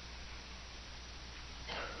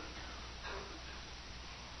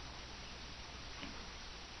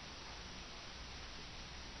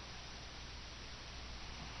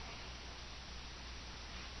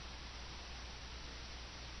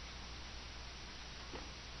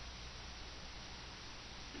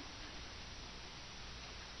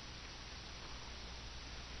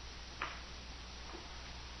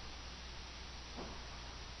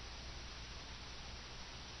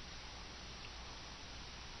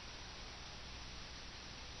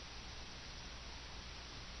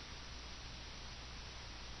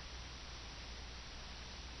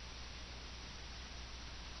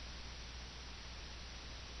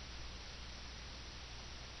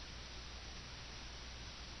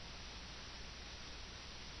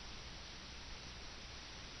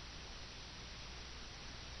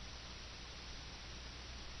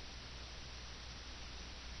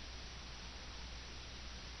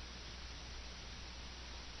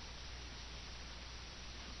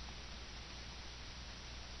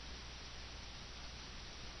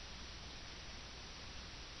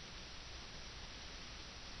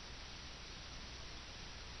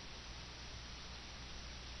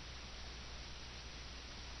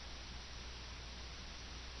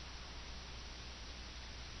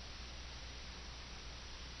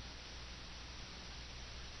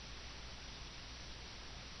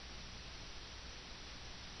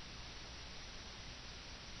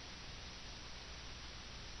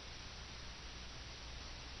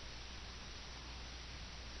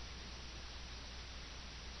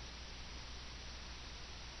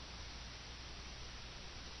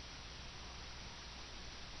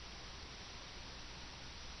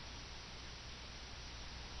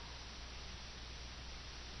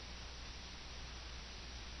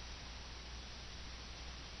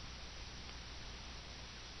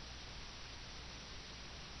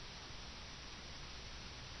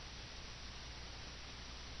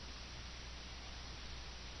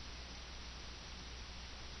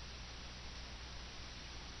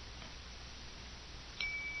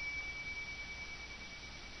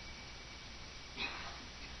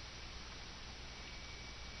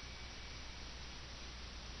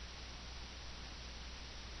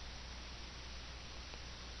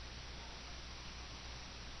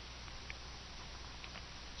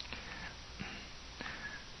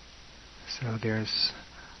 So there's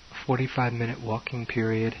a 45-minute walking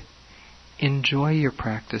period. Enjoy your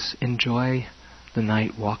practice. Enjoy the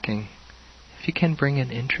night walking. If you can bring an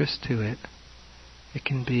interest to it, it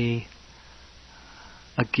can be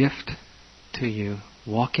a gift to you.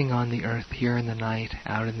 Walking on the earth here in the night,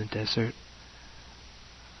 out in the desert,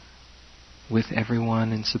 with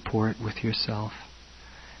everyone in support, with yourself.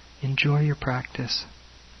 Enjoy your practice.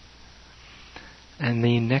 And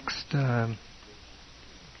the next...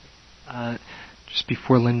 just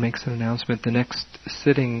before Lynn makes an announcement, the next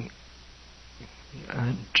sitting,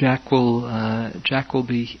 Jack will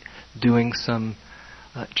be doing some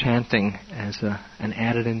chanting as an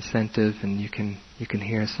added incentive, and you can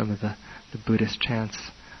hear some of the Buddhist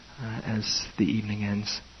chants as the evening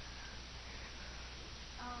ends.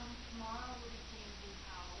 Tomorrow we'll be changing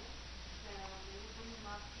towels, so we will bring them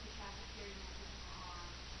up to the cafeteria and put them on.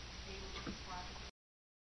 They will be swapped.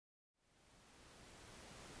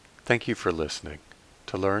 Thank you for listening.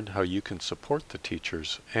 To learn how you can support the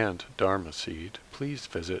teachers and Dharma Seed, please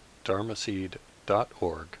visit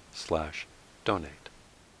dharmaseed.org/donate.